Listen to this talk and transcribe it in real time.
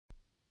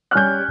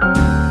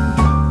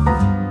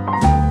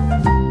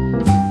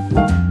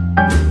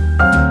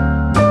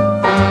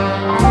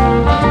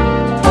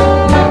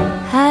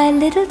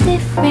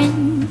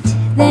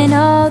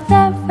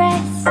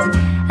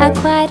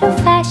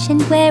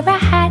mansion where I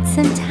had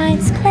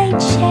sometimes played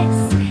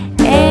chess.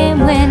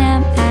 And when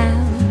I'm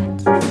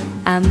out,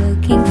 I'm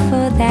looking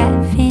for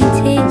that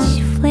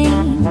vintage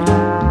fling.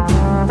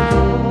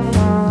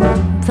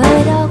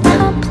 But all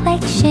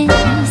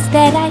complexions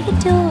that I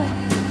adore,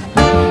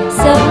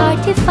 so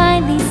hard to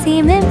find, they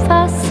seem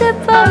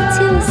impossible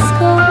to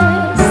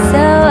score.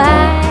 So I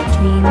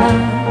dream on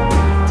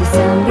to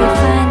someday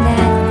find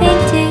that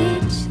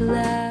vintage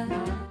love.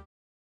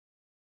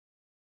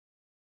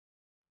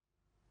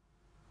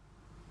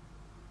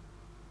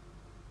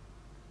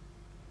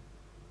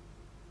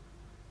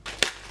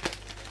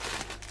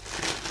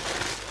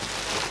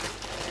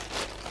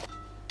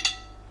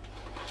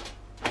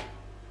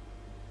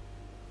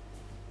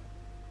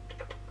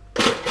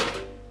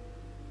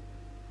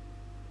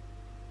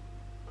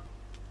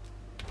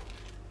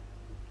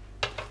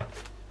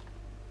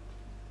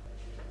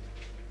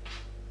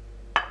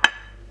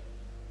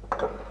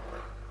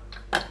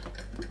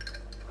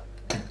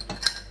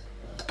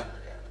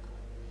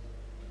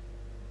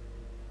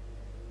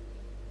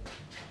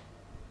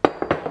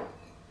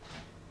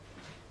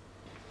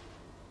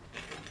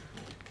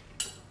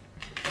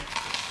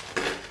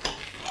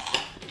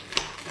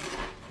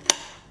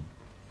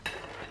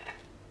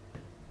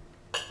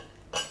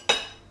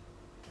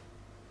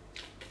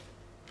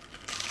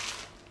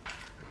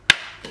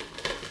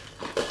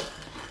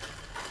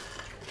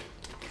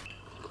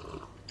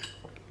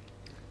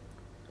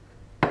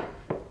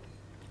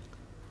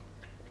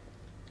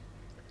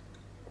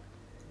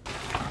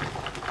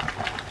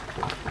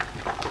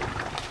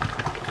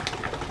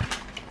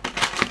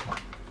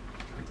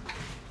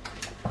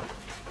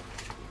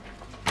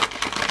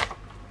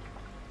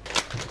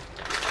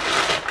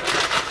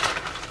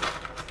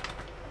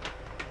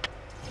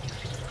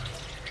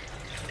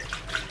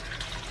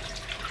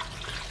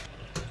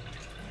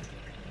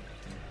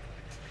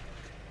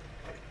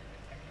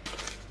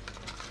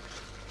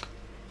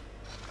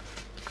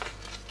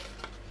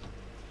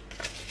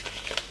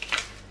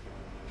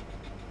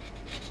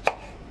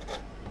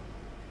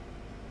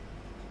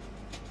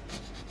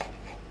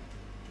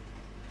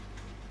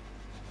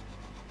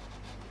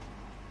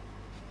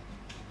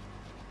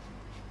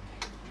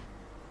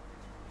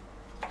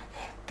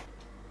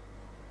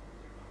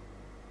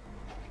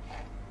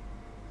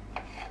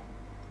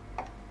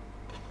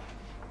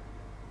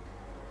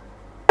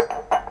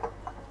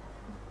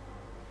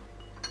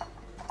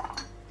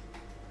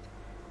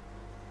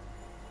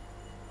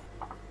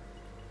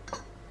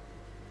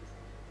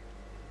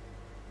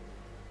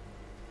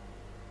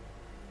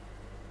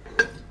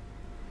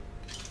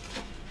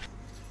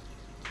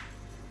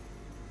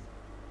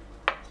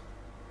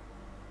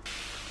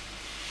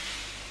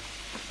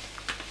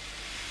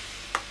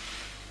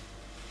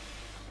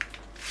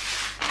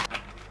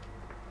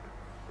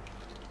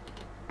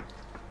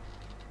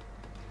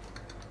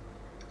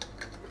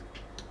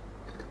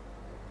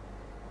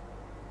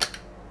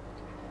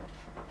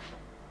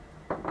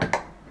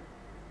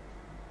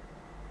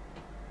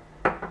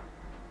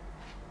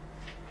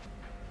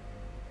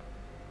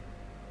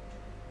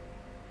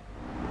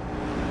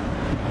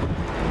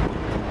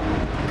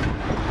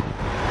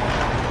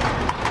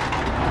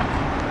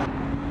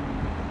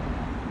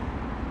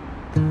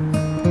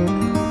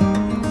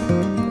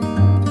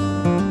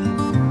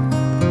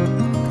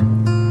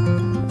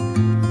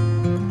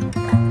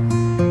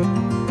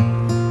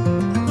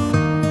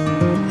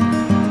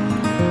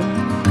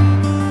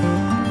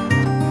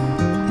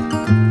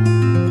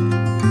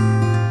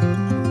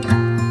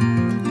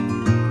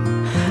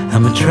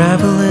 I'm a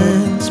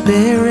traveling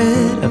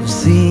spirit, I've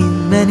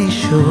seen many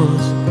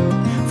shores,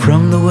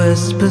 from the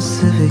West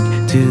Pacific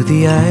to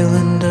the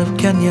island of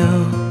Kenya.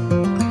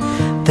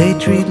 They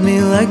treat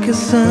me like a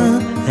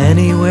son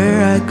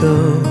anywhere I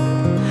go,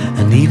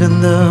 and even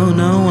though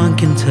no one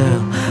can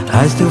tell,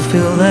 I still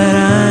feel that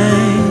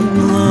I'm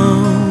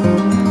alone.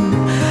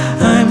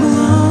 I'm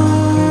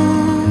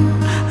alone,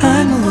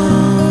 I'm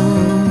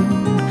alone,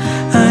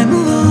 I'm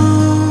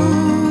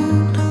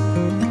alone.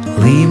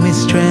 Leave me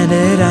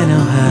stranded, I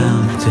know how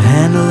to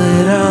handle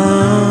it all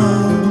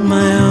on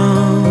my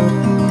own.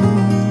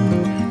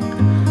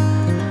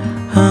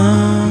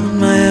 On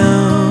my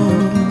own.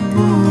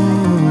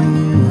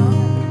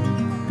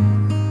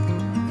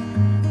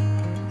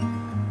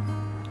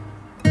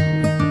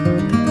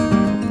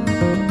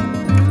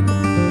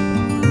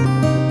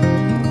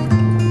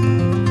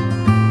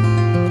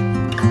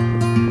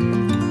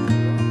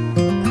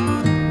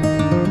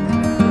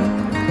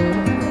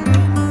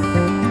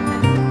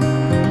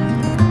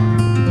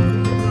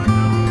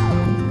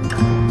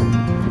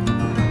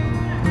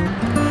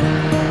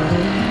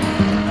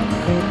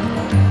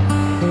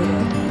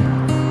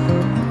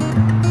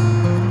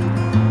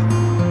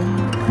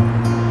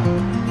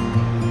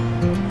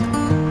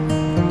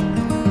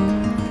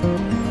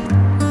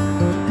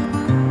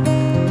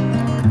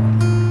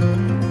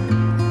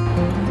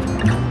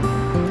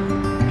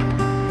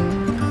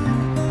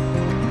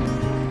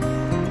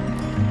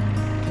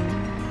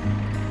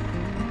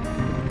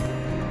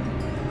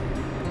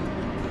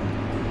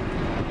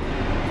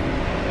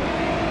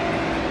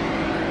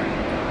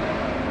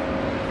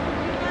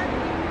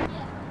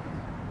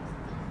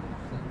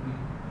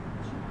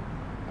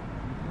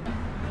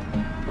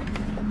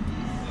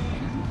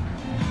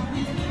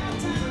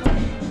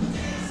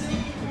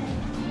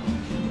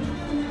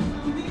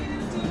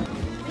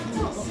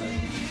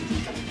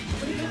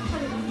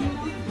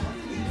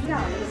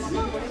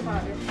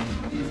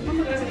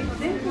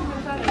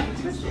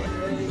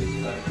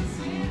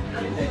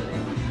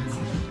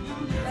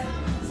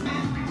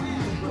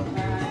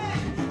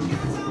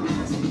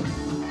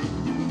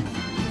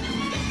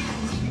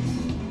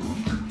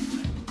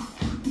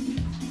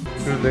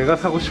 그리고 내가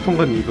사고 싶은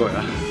건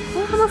이거야.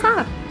 하나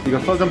사! 이거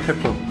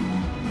서전페퍼.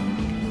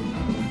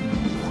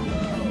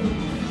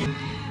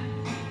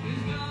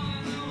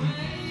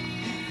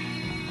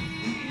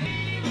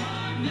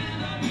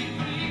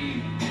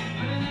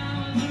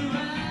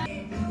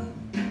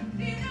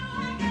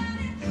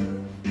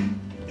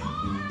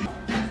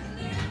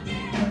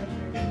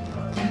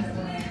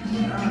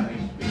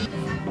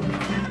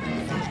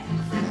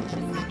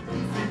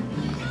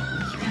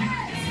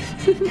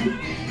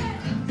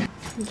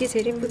 이게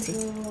제일 예쁘지?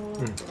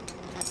 응.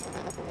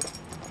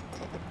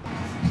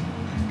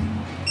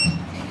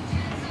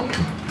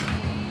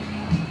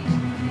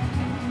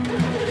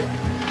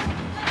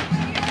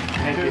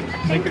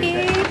 땡큐.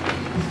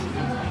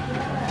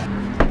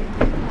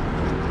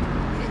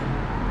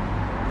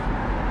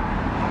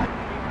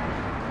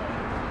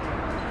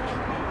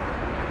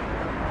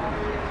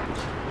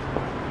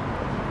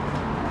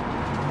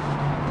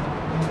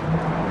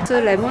 저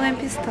레몬 앤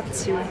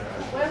피스타치오.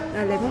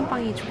 나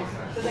레몬빵이 좋아.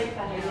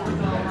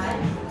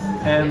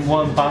 And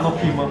one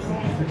banopima.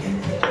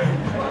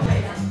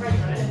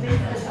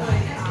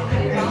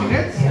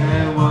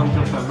 And one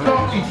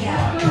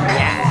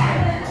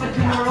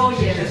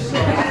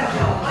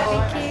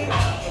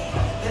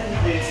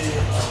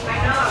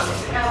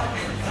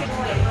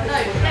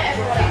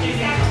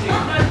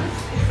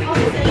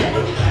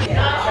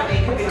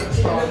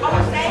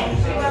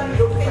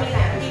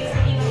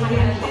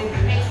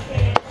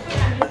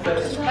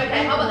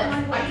Okay, how about this?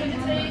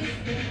 Activities,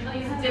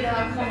 dinner,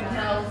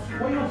 cocktails.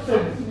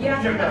 Yeah,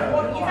 what is that?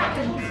 Something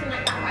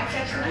like that,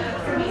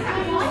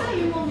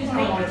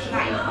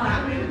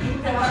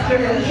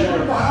 right?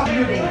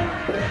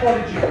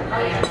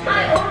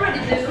 I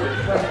already do.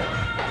 It's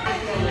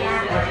nice, it's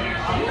nice.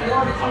 I don't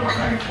know if it's going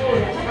back.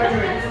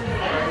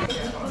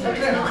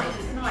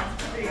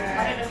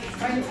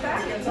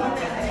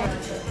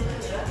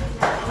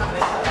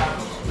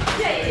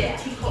 Yeah.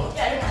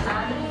 Cool.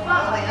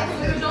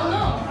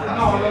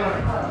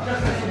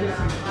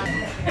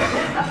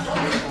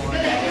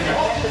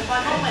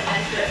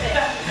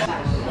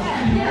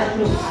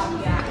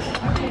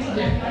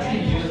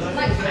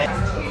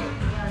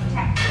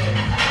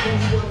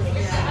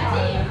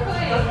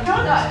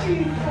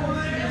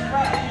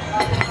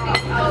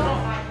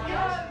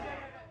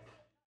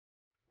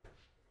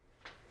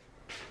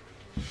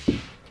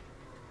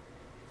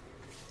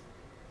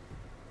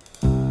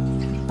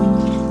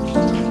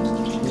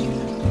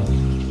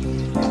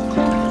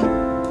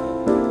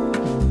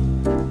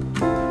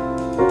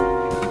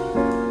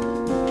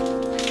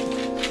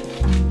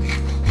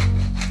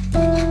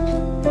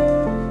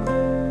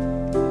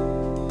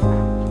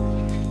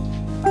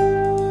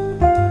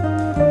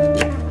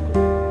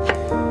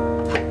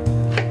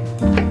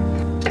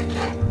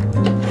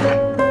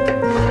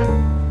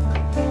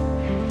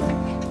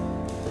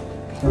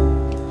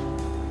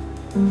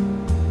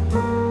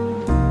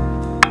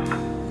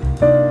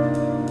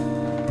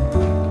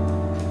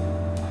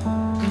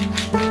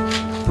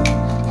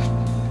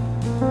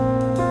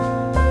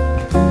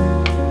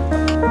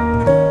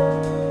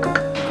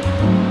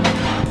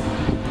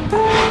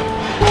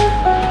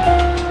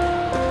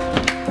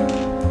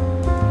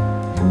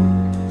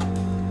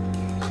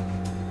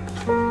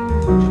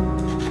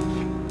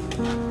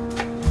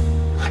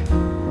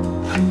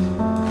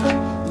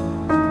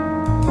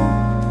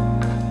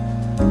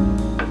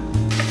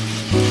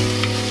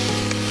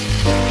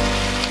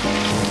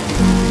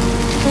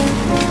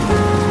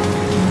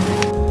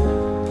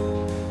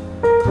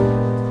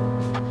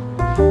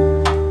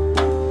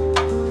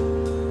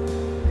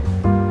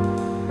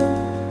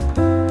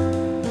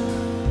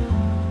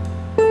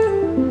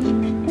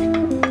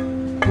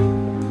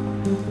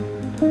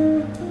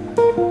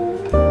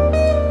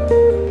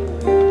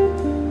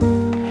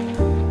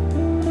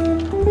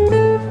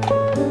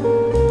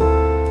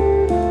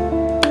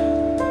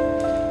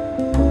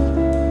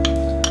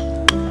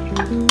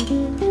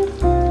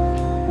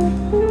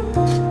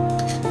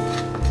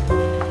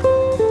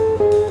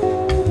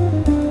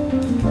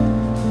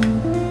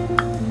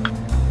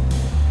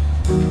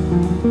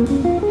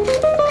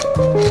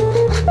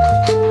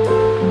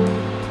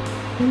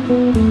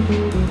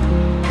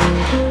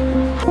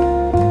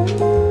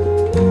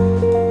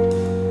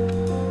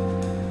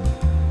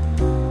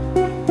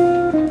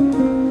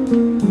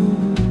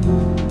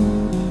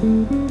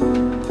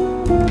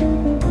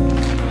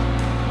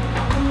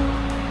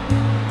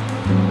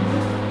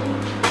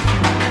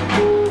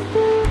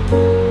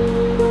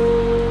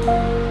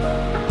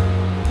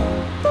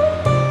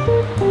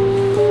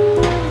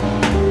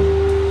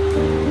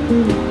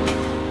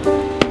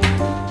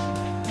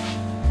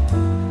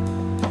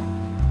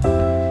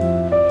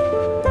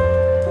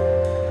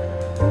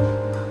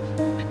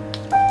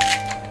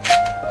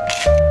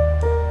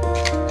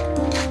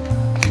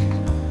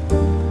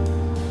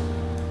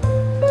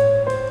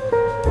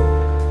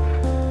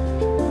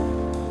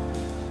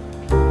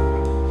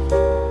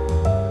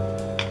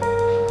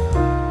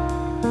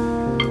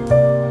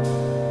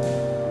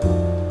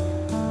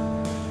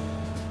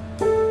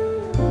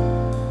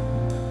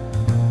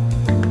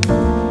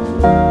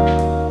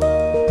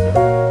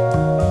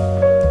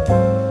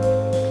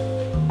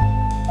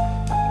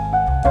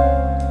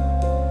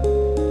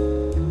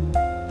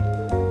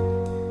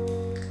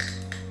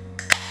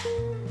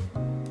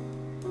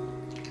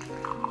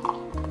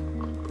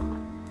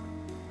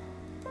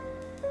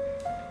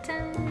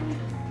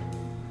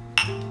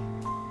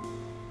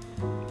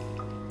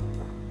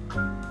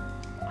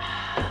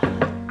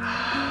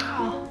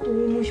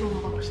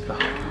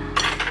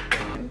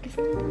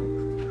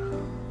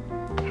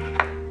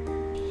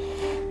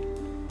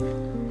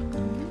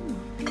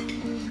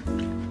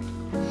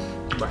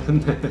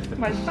 맛있네.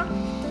 맛있어?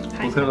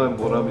 고생한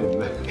보람이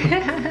있네.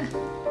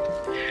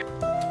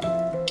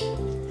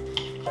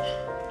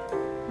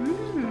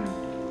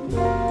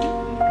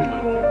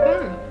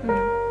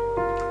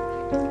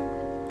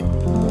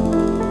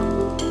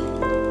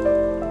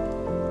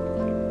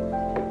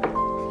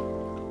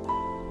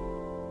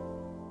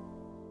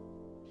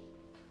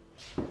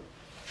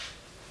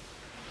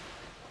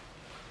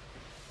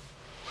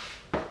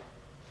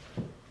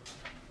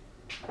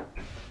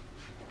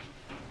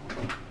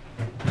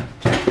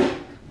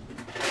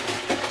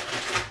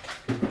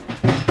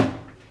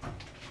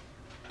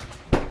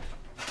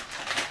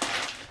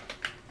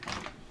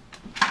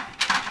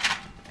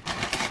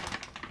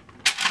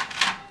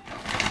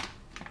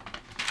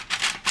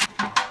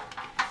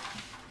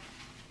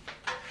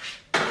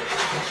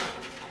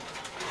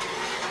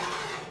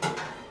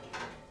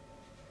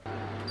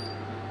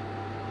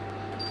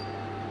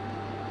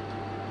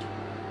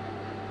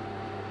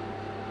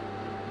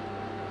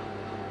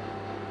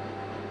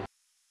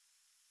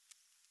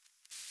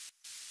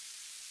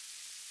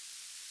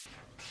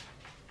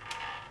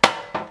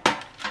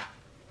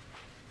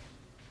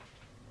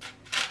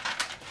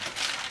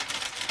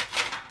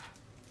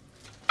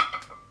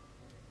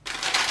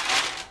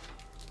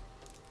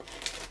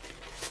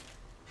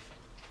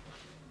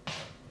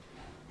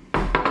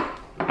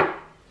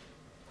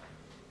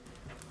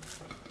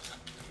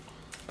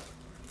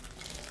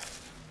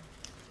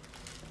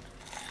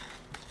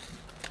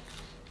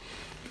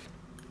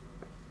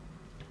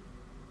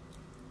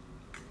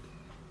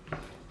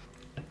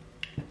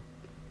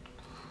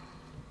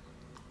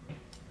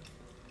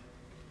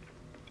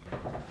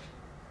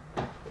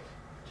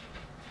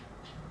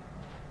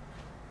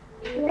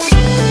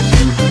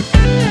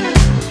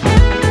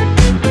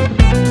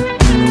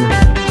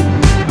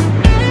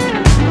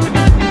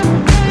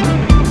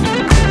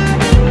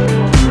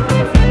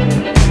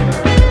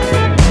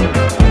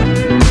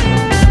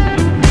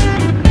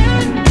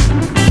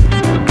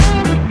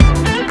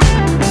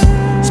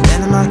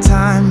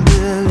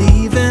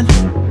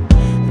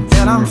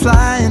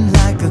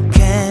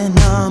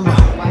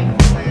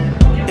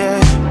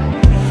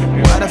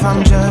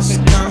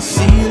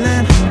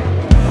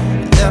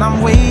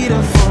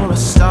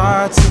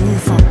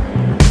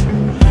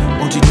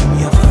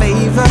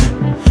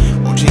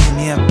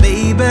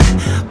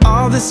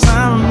 All this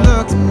time I'm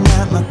looking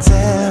at my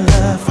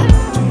telephone,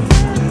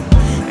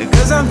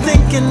 'cause I'm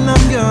thinking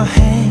of your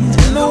hands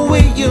and the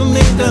way you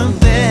make them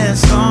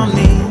dance on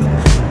me,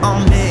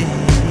 on me.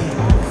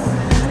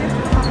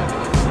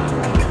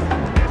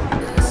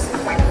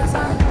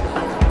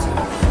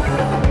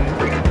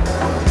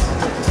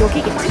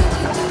 여기겠지?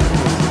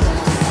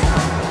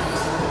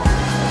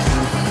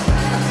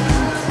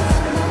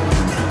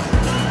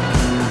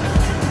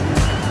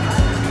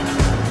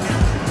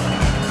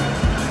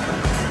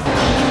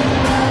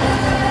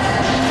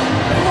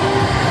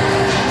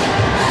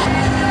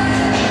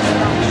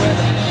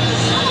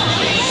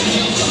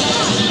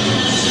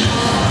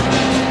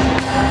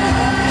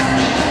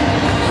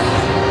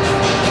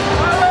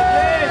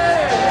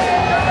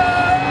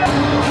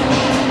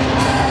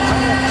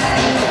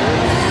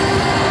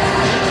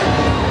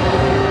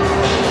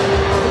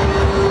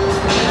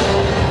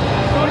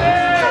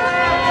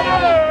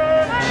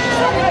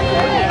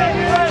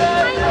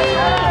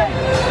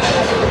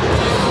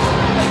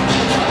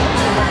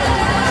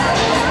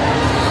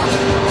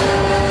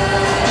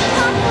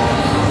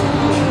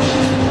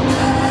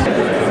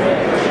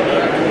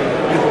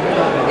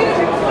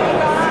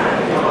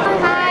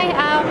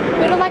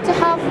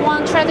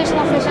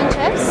 Traditional fish and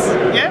chips.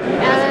 Yeah.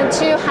 And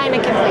 2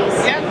 Heineken, please.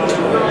 Yeah.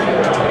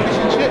 Fish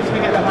and chips, we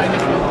get the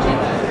Heineken.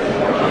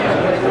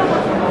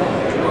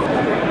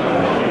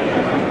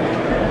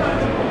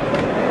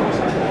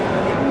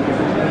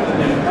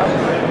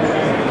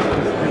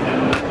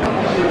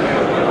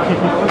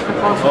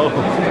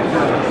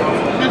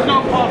 There's no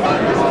pasta.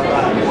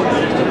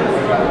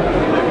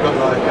 We've got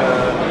like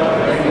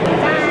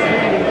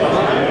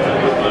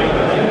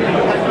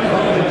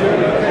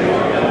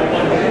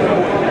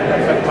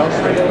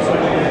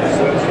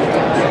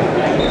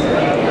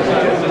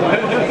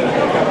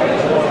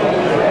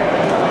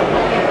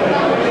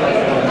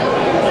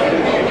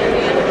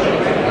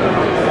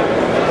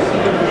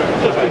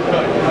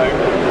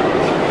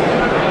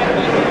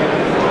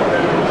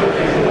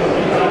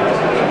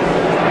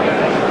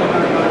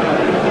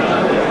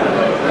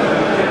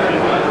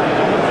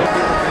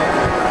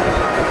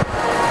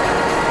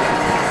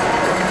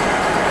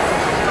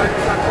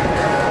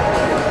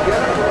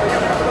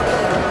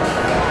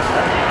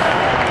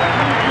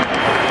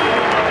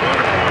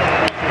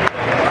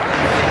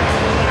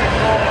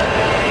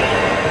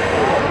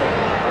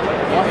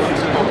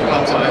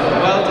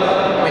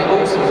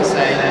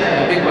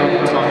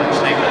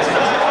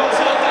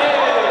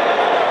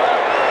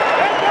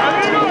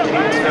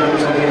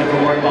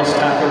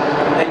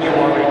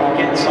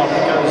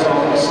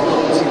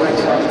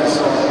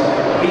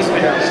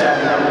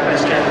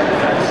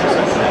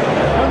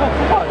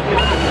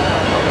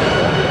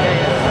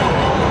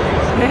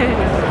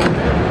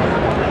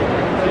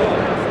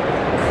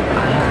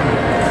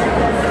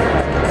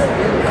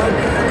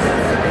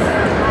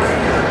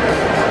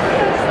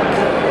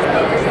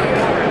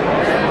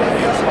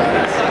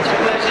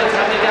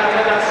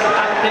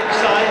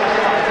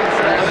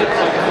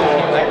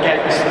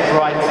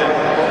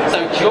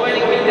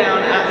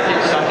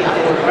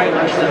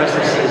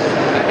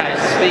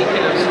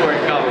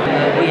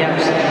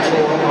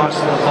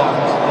across the pond.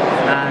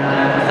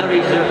 And the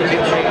reason of the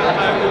victory.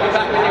 We'll be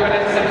back with you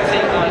at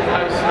 17 live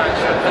post-match.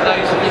 For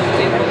those of you who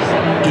didn't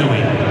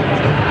doing,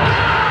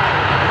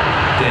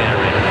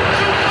 daring,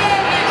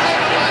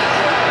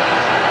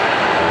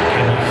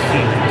 can you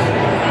feel it?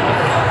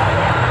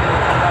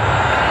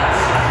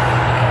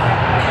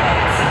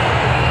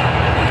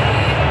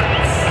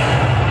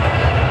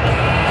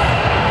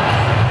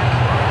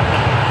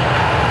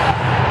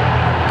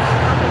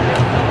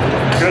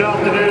 Good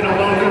afternoon and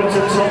welcome to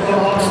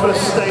Tottenham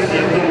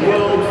Stadium, the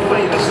world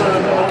famous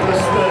home of the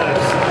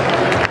Spurs.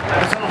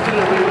 This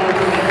afternoon we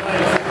welcome the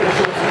players,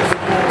 officials and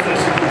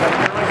supporters of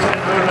Brighton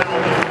and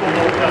Ronaldo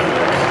football club.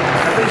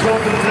 And please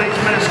welcome today's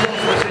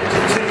mascots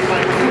presented to you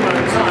by Puma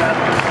Attire,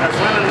 as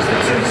well as the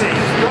two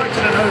teams,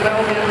 Brighton and Hove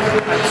Albion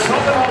and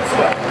Tottenham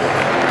Hotspur.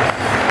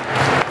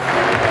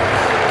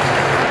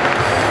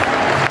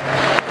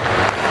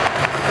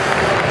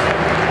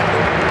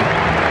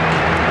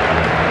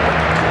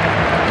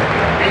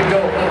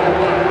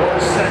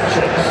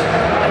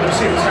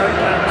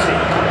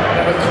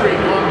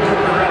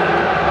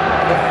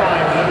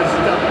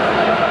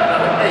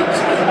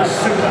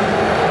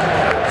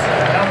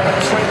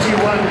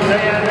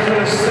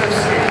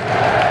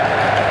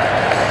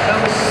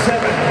 Number 7,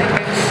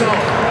 Heung-min Son.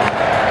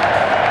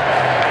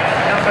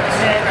 Number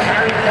 10,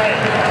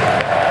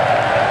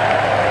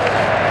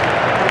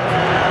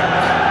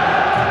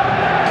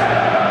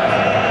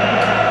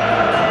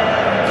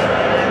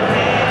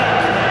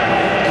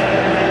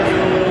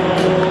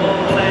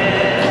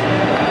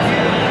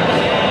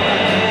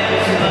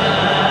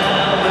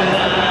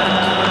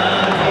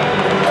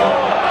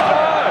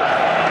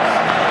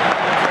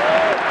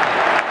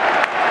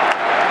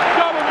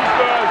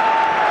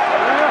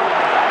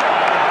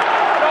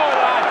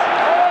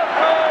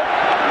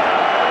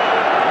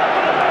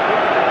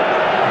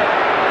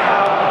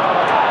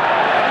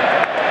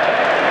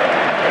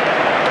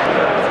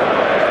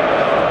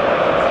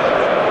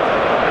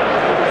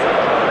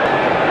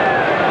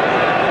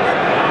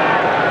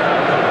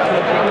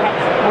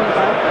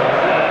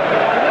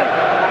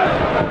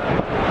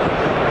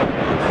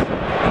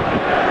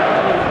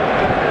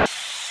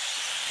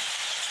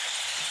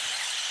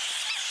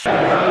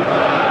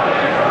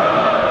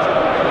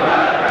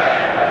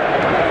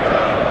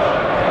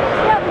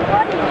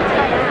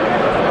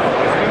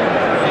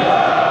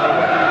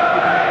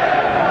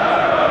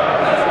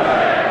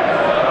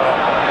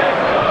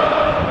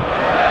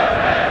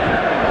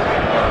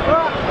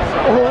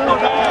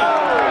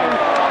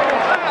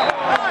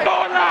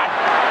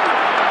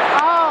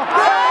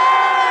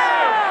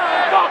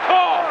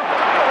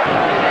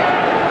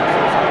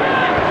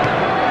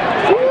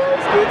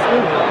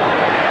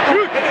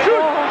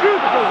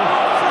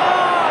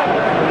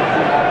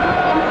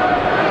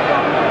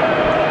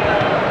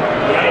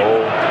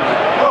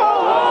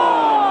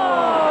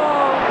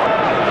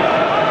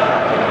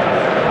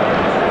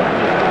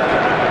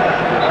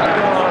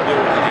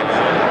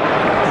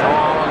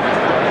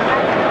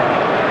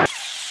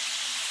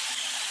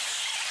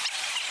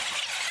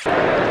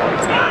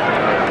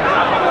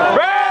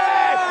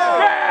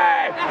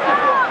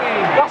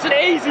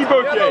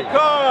 Yellow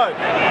card!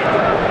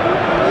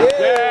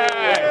 Yeah!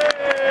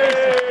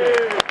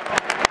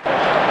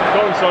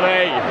 Monssoon,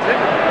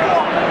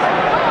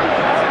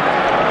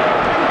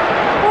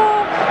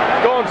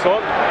 go on,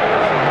 son.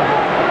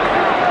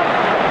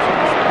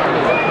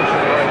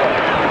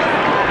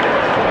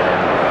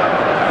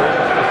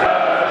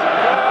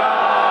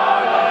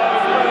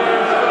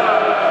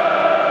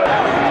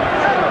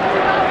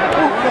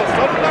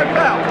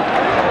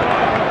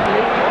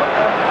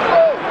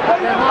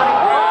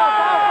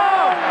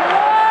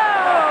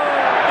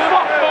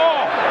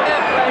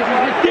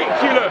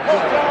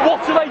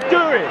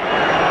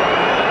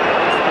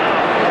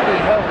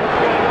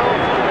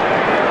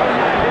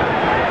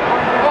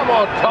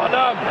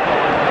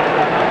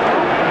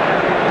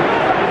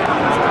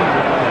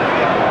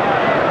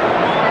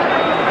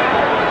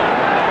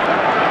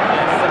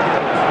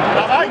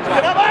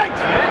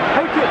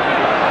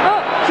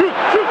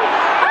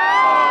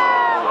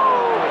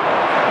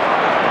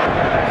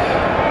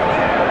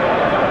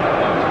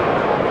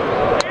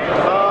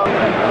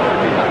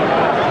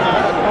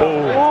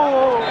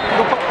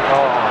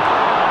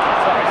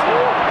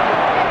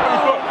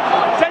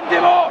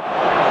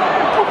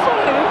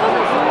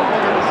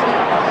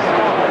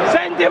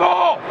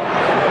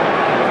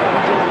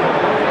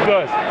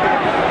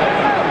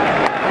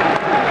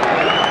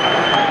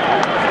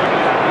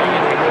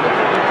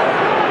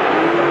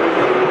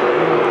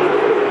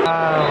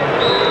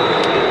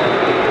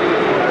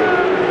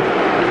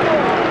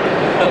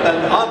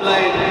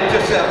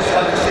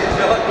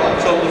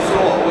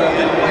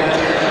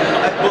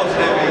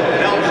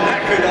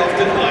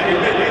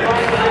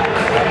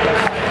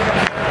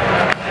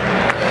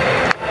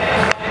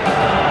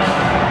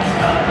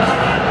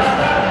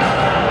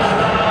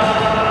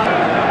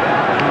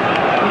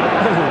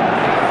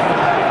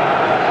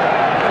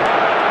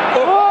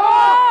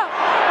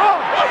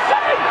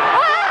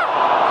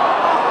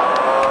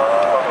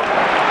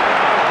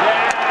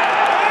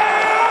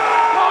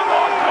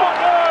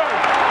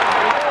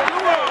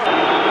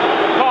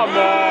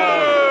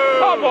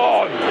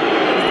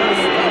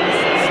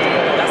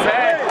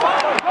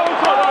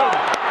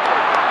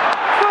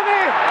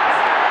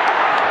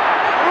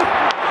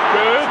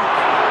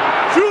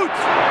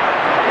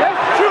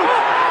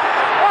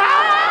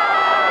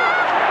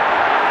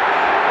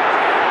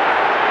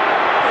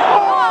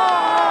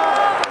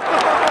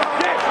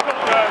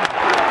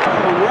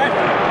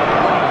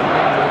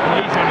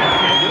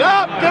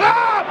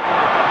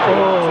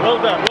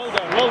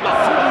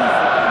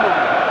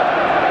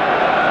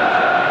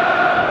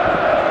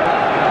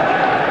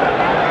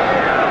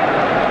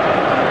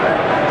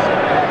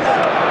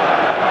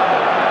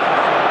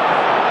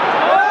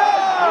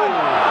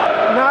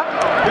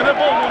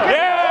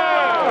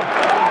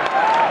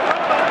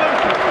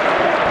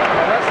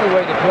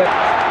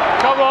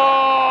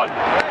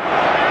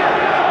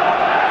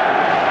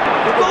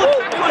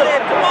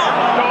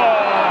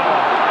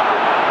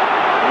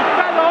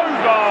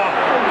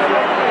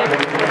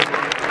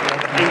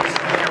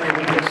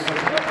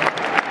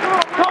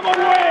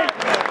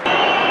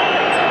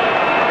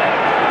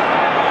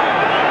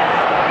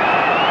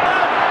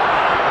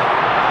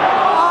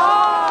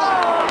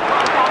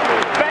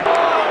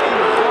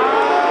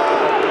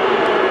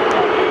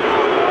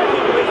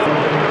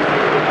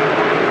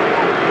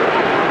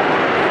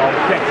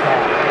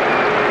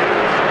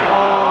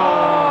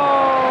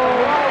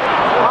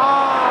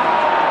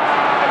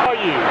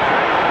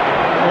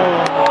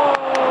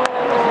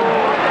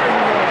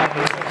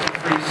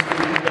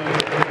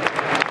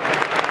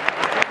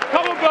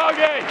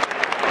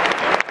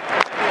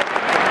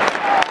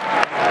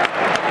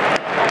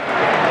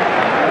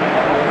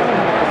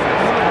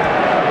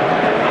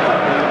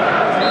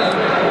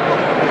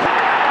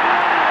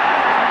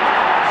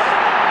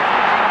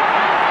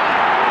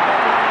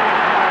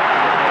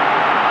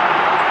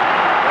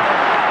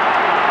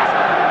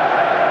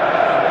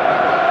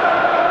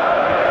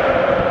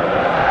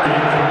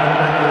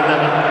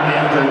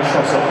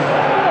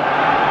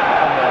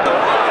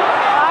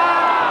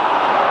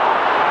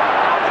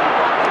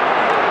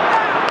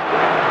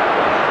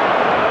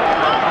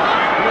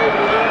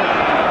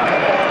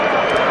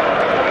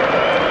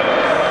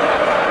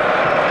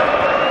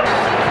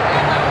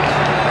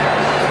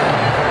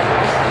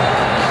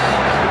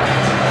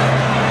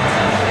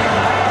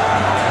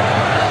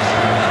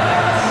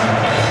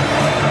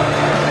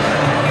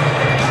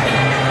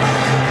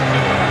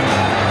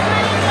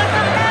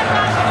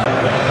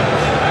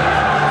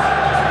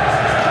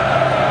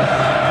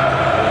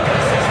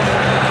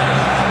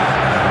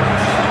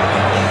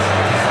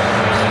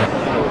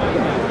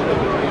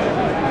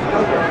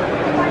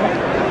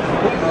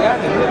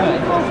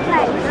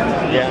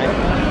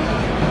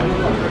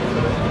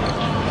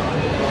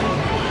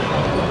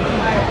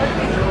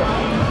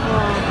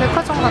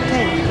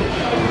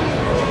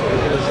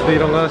 나도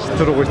이런 거 하나씩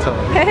들어오고 있잖아.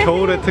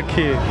 겨울에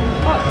특히.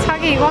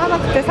 자기 이거 하나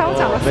그때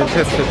사오지 않았어?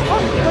 맨체스터.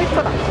 이거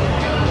이쁘다.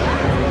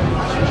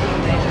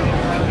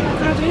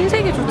 그래도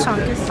흰색이 좋지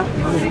않겠어?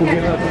 보긴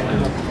하자.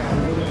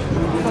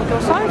 야,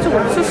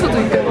 사이즈가 없을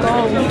수도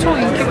있겠다.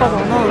 엄청 인기가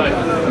많아.